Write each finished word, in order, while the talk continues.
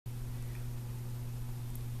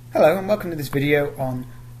Hello and welcome to this video on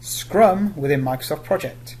Scrum within Microsoft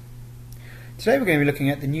Project. Today we're going to be looking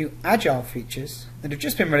at the new Agile features that have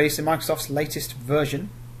just been released in Microsoft's latest version,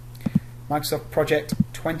 Microsoft Project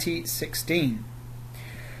 2016.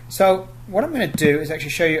 So what I'm going to do is actually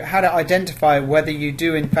show you how to identify whether you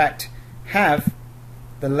do in fact have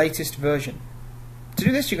the latest version. To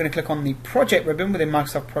do this, you're going to click on the Project ribbon within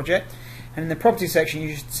Microsoft Project, and in the Properties section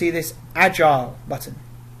you should see this Agile button.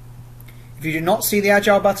 If you do not see the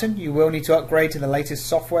Agile button, you will need to upgrade to the latest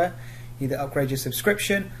software, either upgrade your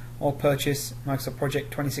subscription or purchase Microsoft Project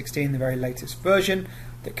 2016, the very latest version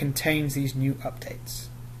that contains these new updates.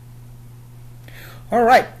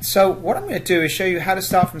 Alright, so what I'm going to do is show you how to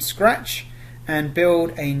start from scratch and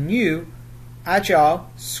build a new Agile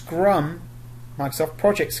Scrum Microsoft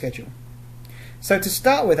Project schedule. So to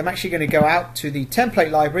start with, I'm actually going to go out to the template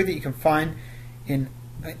library that you can find in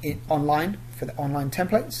online for the online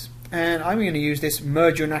templates. And I'm going to use this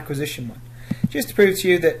merger and acquisition one, just to prove to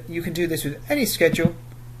you that you can do this with any schedule,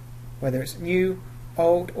 whether it's new,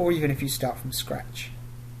 old, or even if you start from scratch.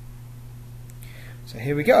 So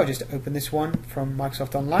here we go. I'll just open this one from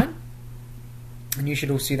Microsoft Online, and you should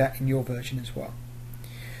all see that in your version as well.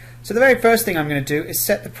 So the very first thing I'm going to do is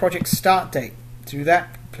set the project start date. To do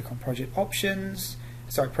that, click on project options,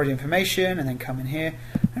 project information, and then come in here.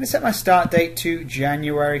 I'm going to set my start date to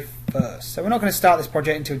January 1st. So we're not going to start this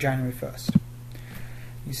project until January 1st.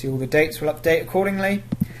 You see all the dates will update accordingly.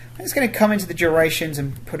 I'm just going to come into the durations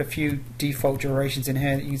and put a few default durations in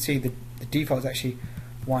here. You can see the default is actually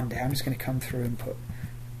 1 day. I'm just going to come through and put,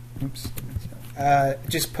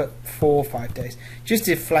 just put 4 or 5 days, just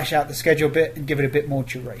to flesh out the schedule a bit and give it a bit more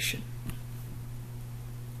duration.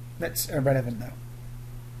 That's irrelevant though.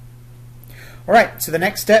 Alright, so the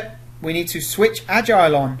next step, we need to switch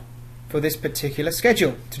Agile on for this particular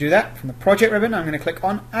schedule. To do that, from the project ribbon, I'm going to click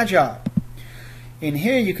on Agile. In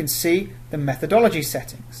here you can see the methodology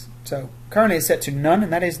settings. So currently it's set to none,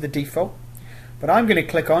 and that is the default. But I'm going to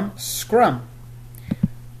click on Scrum.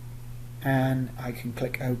 And I can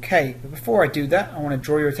click OK. But before I do that, I want to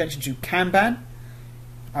draw your attention to Kanban.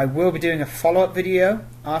 I will be doing a follow-up video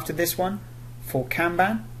after this one for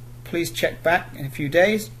Kanban. Please check back in a few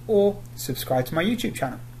days or subscribe to my YouTube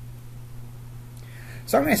channel.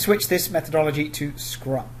 So I'm going to switch this methodology to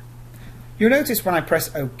Scrum. You'll notice when I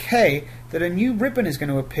press OK that a new ribbon is going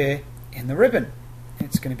to appear in the ribbon.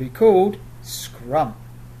 It's going to be called Scrum.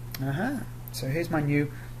 So here's my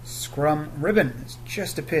new Scrum ribbon that's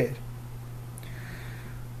just appeared.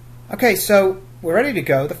 Okay, so we're ready to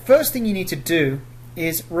go. The first thing you need to do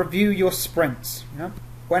is review your sprints.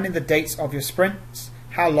 When are the dates of your sprints?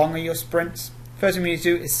 How long are your sprints? First thing we need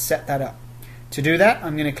to do is set that up. To do that,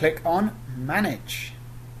 I'm going to click on Manage.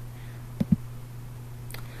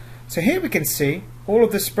 So here we can see all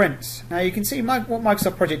of the sprints. Now you can see what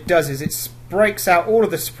Microsoft Project does is it breaks out all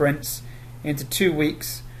of the sprints into 2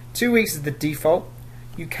 weeks. 2 weeks is the default.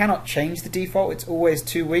 You cannot change the default. It's always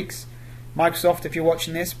 2 weeks. Microsoft, if you're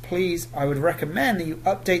watching this, please, I would recommend that you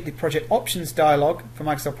update the project options dialog for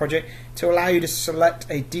Microsoft Project to allow you to select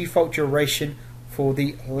a default duration for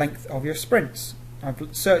the length of your sprints.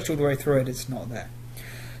 I've searched all the way through it, it's not there.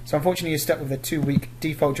 So unfortunately you're stuck with a 2-week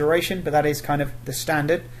default duration, but that is kind of the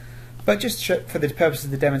standard. But just for the purpose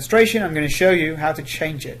of the demonstration, I'm going to show you how to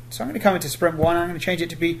change it. So I'm going to come into sprint 1, I'm going to change it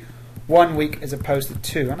to be 1 week as opposed to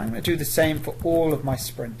 2, and I'm going to do the same for all of my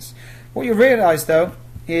sprints. What you'll realize though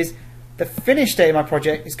is the finish date of my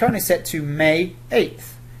project is currently set to May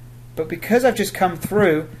 8th. But because I've just come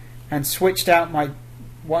through and switched out my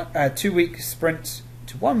 2-week sprints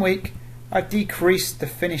to 1 week, I've decreased the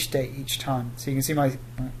finish date each time. So you can see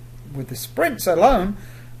with the sprints alone,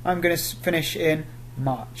 I'm going to finish in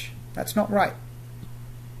March. That's not right.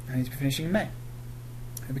 I need to be finishing in May.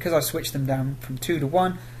 And because I switched them down from 2 to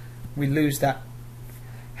 1, we lose that.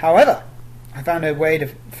 However, I found a way to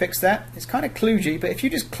fix that. It's kind of kludgy, but if you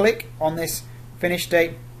just click on this finish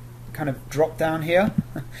date kind of drop down here,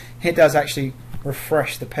 it does actually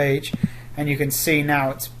refresh the page. And you can see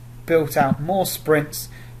now it's built out more sprints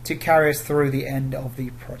to carry us through the end of the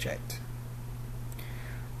project.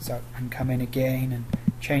 So I can come in again and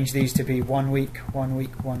change these to be 1 week, 1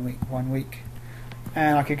 week, 1 week, 1 week.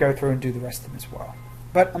 And I could go through and do the rest of them as well.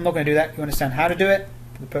 But I'm not going to do that. You understand how to do it.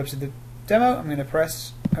 For the purpose of the demo, I'm going to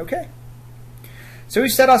press OK. So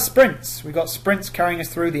we've set our sprints. We've got sprints carrying us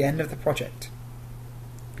through the end of the project.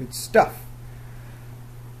 Good stuff.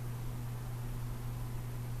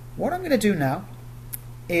 What I'm going to do now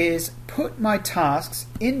is put my tasks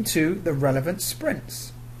into the relevant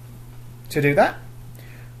sprints. To do that,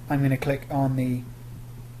 I'm going to click on the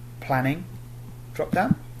Planning drop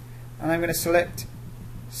down, and I'm going to select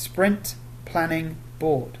Sprint Planning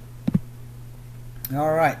Board.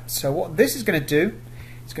 Alright, so what this is going to do,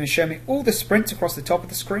 it's going to show me all the sprints across the top of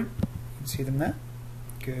the screen. You can see them there.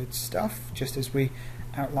 Good stuff, just as we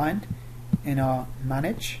outlined in our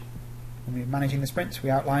manage. When we were managing the sprints, we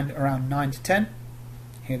outlined around 9 to 10.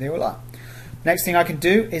 Here they all are. Next thing I can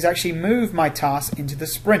do is actually move my tasks into the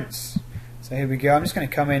sprints. So here we go. I'm just going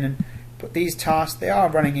to come in and put these tasks. They are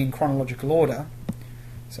running in chronological order.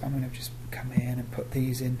 So I'm going to just come in and put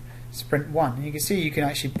these in sprint 1. And you can see you can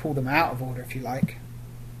actually pull them out of order if you like.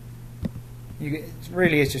 It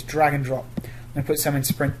really is just drag and drop. I'm going to put some in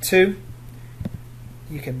sprint 2.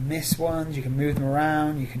 You can miss ones, you can move them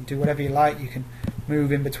around, you can do whatever you like, you can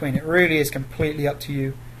move in between. It really is completely up to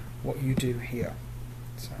you what you do here.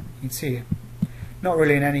 So you can see, not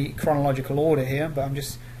really in any chronological order here, but I'm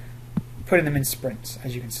just putting them in sprints,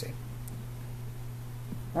 as you can see.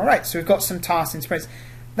 Alright, so we've got some tasks in sprints.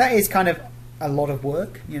 That is kind of a lot of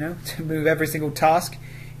work, you know, to move every single task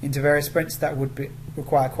into various sprints. That would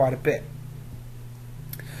require quite a bit.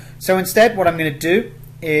 So instead, what I'm going to do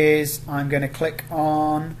is I'm going to click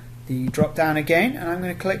on the drop down again, and I'm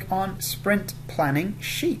going to click on Sprint Planning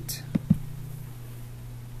Sheet.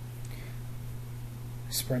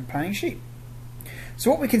 Sprint Planning Sheet.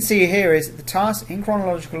 So what we can see here is the tasks in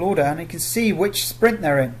chronological order, and you can see which sprint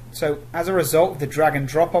they're in. So as a result of the drag and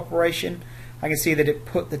drop operation, I can see that it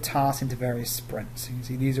put the tasks into various sprints. You can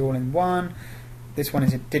see these are all in one. This one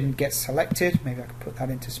didn't get selected. Maybe I could put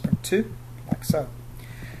that into sprint 2, like so.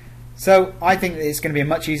 So I think that it's going to be a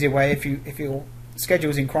much easier way if your schedule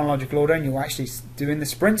is in chronological order and you're actually doing the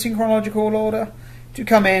sprints in chronological order, to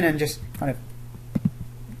come in and just kind of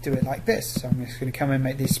do it like this. So I'm just going to come in and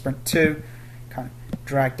make this sprint 2, kind of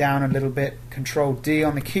drag down a little bit, Control D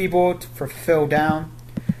on the keyboard for fill down.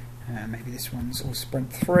 Maybe this one's all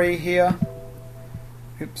sprint 3 here.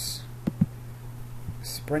 Oops.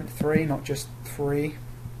 Sprint 3, not just 3.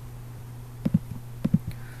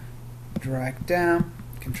 Drag down.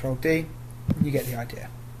 Control D, you get the idea.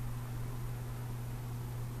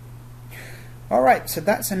 Alright, so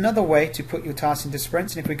that's another way to put your tasks into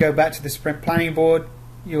sprints, and if we go back to the sprint planning board,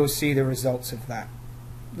 you'll see the results of that.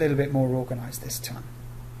 A little bit more organized this time.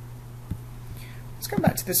 Let's go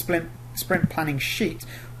back to the sprint planning sheet.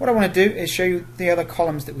 What I want to do is show you the other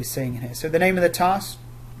columns that we're seeing in here. So the name of the task,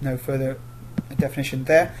 no further definition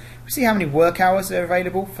there. We see how many work hours are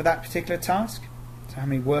available for that particular task, so how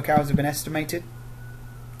many work hours have been estimated.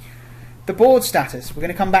 The board status, we're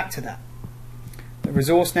going to come back to that. The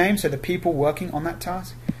resource name, so the people working on that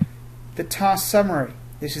task. The task summary,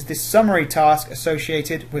 this is the summary task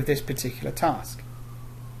associated with this particular task.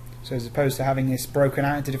 So as opposed to having this broken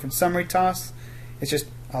out into different summary tasks, it's just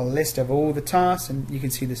a list of all the tasks, and you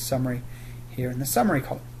can see the summary here in the summary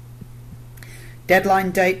column.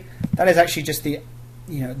 Deadline date, that is actually just the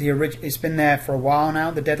original. It's been there for a while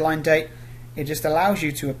now, the deadline date. It just allows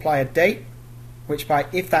you to apply a date, which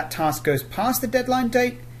if that task goes past the deadline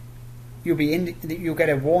date, you'll get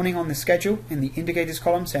a warning on the schedule in the indicators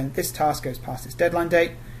column saying that this task goes past its deadline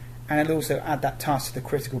date, and it'll also add that task to the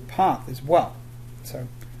critical path as well. So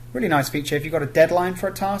really nice feature. If you've got a deadline for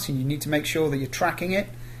a task and you need to make sure that you're tracking it,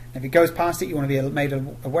 and if it goes past it you want to be made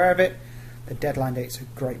aware of it, the deadline date's a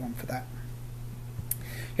great one for that.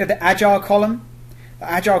 You have the Agile column.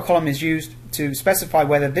 The Agile column is used to specify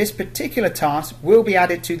whether this particular task will be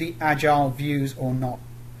added to the Agile views or not.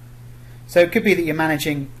 So it could be that you're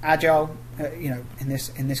managing Agile, in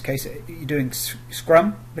this case you're doing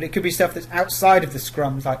Scrum, but it could be stuff that's outside of the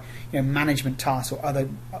Scrums, like management tasks or other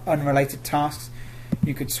unrelated tasks.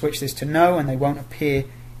 You could switch this to no, and they won't appear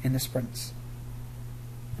in the sprints.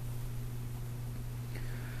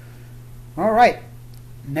 All right,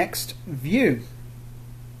 next view.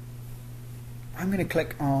 I'm going to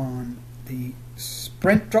click on the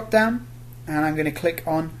sprint drop down, and I'm going to click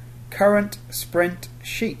on current sprint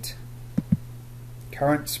sheet.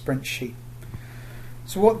 Current sprint sheet.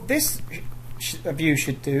 So what this view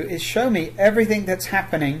should do is show me everything that's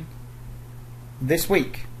happening this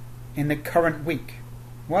week, in the current week.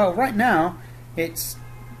 Well, right now it's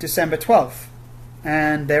December 12th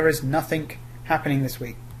and there is nothing happening this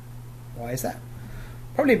week. Why is that?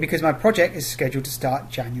 Probably because my project is scheduled to start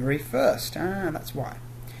January 1st. That's why.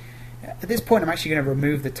 At this point I'm actually going to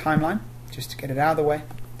remove the timeline just to get it out of the way,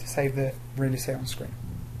 to save the real estate on screen.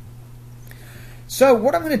 So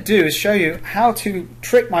what I'm going to do is show you how to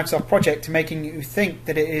trick Microsoft Project to making you think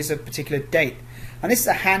that it is a particular date. And this is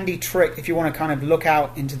a handy trick if you want to kind of look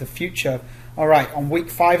out into the future. Alright, on week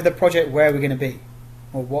 5 of the project, where are we going to be?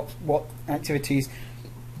 Or what activities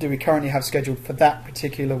do we currently have scheduled for that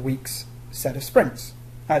particular week's set of sprints?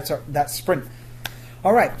 That sprint.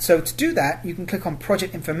 Alright, so to do that, you can click on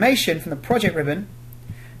Project Information from the Project ribbon,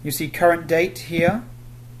 You see current date here.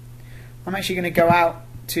 I'm actually going to go out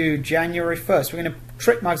to January 1st. We're going to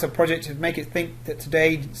trick Microsoft Project to make it think that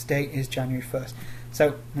today's date is January 1st.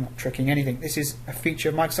 So we're not tricking anything. This is a feature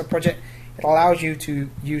of Microsoft Project. It allows you to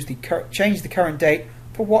use change the current date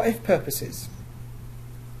for what-if purposes.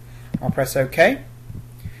 I'll press OK.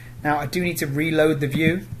 Now I do need to reload the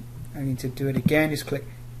view. I need to do it again. Just click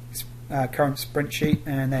current sprint sheet,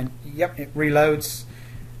 and then yep, it reloads.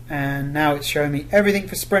 And now it's showing me everything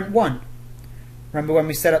for sprint 1. Remember when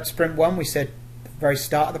we set up sprint 1, we said the very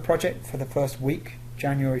start of the project for the first week,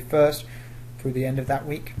 January 1st through the end of that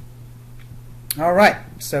week. Alright,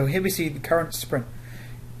 so here we see the current sprint.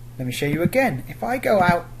 Let me show you again. If I go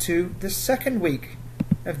out to the second week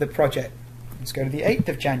of the project, let's go to the 8th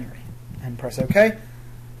of January and press OK.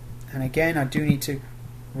 And again, I do need to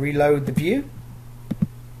reload the view,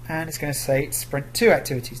 and it's going to say it's sprint 2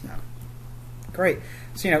 activities now. Great.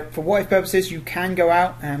 So for what-if purposes, you can go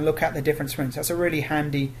out and look at the different sprints. That's a really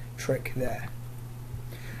handy trick there.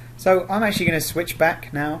 So I'm actually going to switch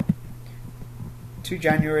back now to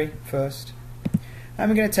January 1st, and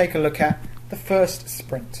we're going to take a look at the first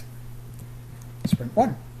sprint, sprint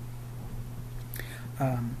 1.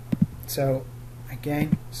 So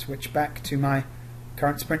again, switch back to my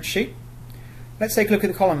current sprint sheet. Let's take a look at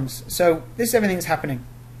the columns. So this is everything that's happening.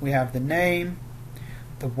 We have the name,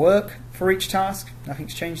 the work for each task,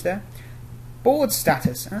 nothing's changed there. Board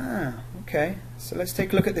status, okay, so let's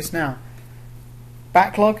take a look at this now.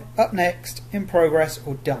 Backlog, up next, in progress,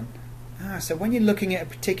 or done. So when you're looking at a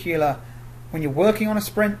particular, when you're working on a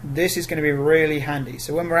sprint, this is going to be really handy.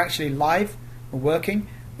 So when we're actually live, we're working,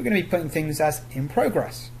 we're going to be putting things as in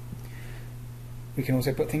progress. We can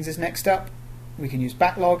also put things as next up. We can use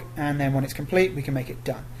backlog, and then when it's complete, we can make it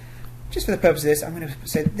done. Just for the purpose of this, I'm going to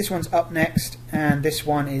say that this one's up next, and this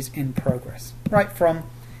one is in progress, right from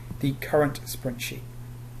the current sprint sheet.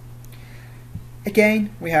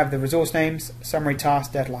 Again, we have the resource names, summary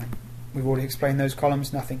task, deadline. We've already explained those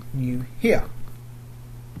columns, nothing new here.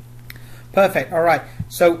 Perfect, alright,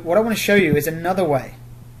 so what I want to show you is another way.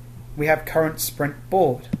 We have current sprint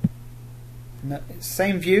board. And the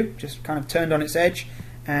same view, just kind of turned on its edge,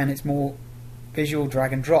 and it's more visual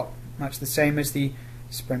drag and drop, much the same as the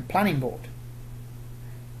sprint planning board.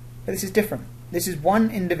 But this is different. This is one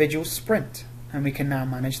individual sprint, and we can now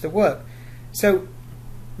manage the work. So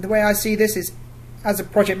the way I see this is, as a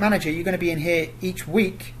project manager, you're going to be in here each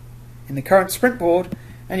week in the current sprint board,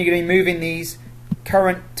 and you're going to be moving these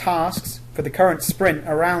current tasks for the current sprint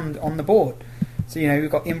around on the board. So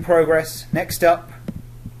we've got in progress, next up,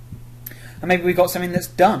 and maybe we've got something that's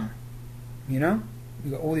done. We've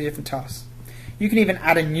got all the different tasks. You can even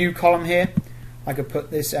add a new column here. I could put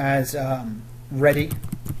this as ready,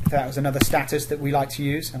 if that was another status that we like to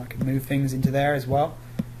use, and I could move things into there as well.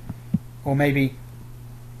 Or maybe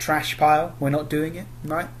trash pile, we're not doing it,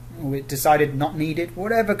 right? Or we decided not needed,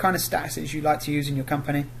 whatever kind of statuses you like to use in your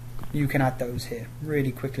company, you can add those here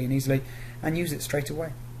really quickly and easily and use it straight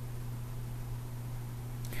away.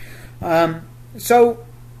 So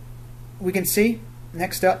we can see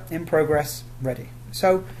next up, in progress, ready.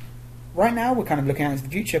 So right now we're kind of looking out into the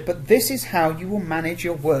future, but this is how you will manage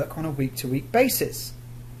your work on a week-to-week basis.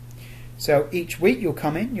 So each week you'll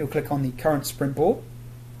come in, you'll click on the current sprint board,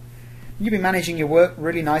 you'll be managing your work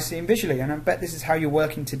really nicely and visually, and I bet this is how you're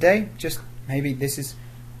working today, just maybe this is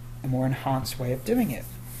a more enhanced way of doing it.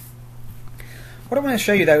 What I want to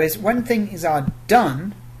show you though is when things are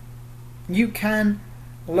done, you can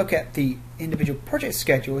look at the individual project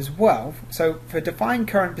schedule as well. So for defined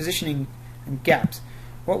current positioning and gaps,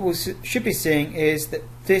 what we should be seeing is that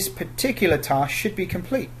this particular task should be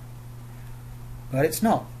complete. But it's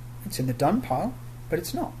not. It's in the done pile, but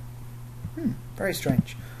it's not. Very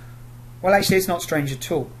strange. Well, actually it's not strange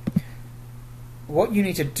at all. What you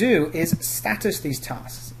need to do is status these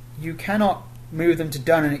tasks. You cannot move them to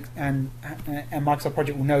done and Microsoft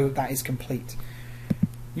Project will know that is complete.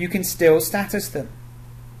 You can still status them.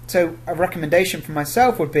 So a recommendation from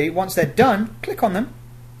myself would be, once they're done, click on them,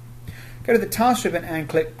 go to the task ribbon and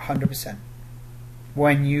click 100%.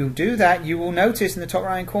 When you do that, you will notice in the top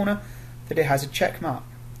right hand corner that it has a check mark.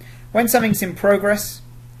 When something's in progress,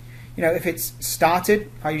 if it's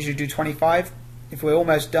started, I usually do 25. If we're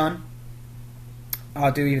almost done,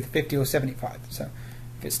 I'll do either 50 or 75. So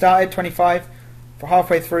if it started, 25, for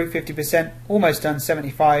halfway through, 50%, almost done,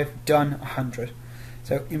 75, done, 100.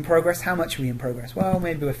 So in progress, how much are we in progress? Well,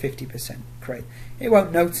 maybe we're 50%. Great. It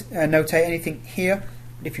won't notate anything here,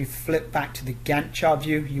 but if you flip back to the Gantt chart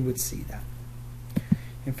view, you would see that.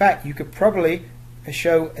 In fact, you could probably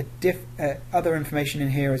show other information in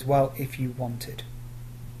here as well if you wanted.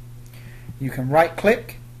 You can right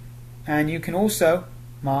click, and you can also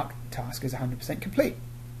mark task as 100% complete.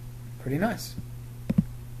 Pretty nice.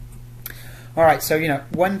 Alright, so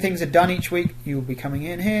when things are done each week, you'll be coming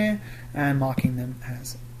in here and marking them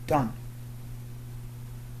as done.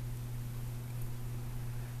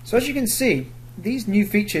 So as you can see, these new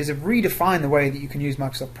features have redefined the way that you can use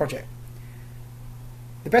Microsoft Project.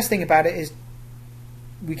 The best thing about it is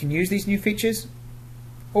we can use these new features,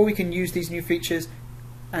 or we can use these new features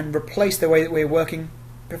and replace the way that we were working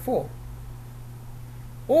before.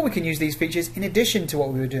 Or we can use these features in addition to what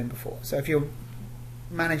we were doing before. So if you're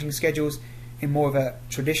managing schedules in more of a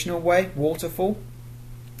traditional way, waterfall,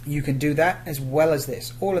 you can do that as well as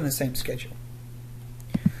this, all in the same schedule.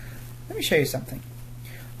 Let me show you something.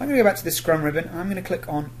 I'm going to go back to the Scrum ribbon and I'm going to click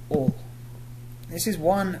on All. This is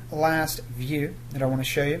one last view that I want to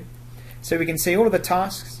show you. So we can see all of the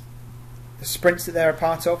tasks, the sprints that they're a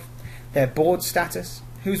part of, their board status,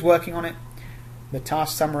 who's working on it, the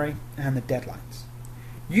task summary, and the deadlines.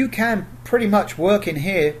 You can pretty much work in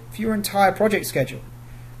here for your entire project schedule.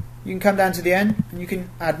 You can come down to the end and you can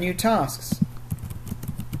add new tasks.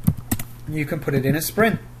 You can put it in a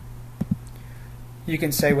sprint. You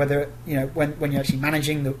can say whether, when you're actually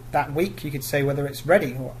managing that week, you could say whether it's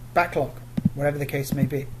ready or backlog, whatever the case may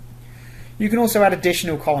be. You can also add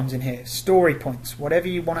additional columns in here, story points, whatever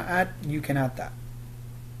you want to add, you can add that.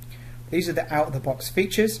 These are the out-of-the-box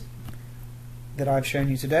features that I've shown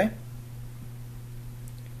you today.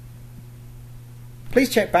 Please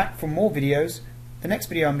check back for more videos. The next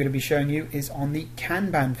video I'm going to be showing you is on the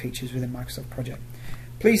Kanban features within Microsoft Project.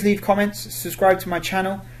 Please leave comments, subscribe to my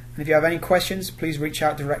channel, and if you have any questions, please reach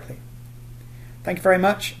out directly. Thank you very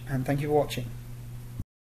much, and thank you for watching.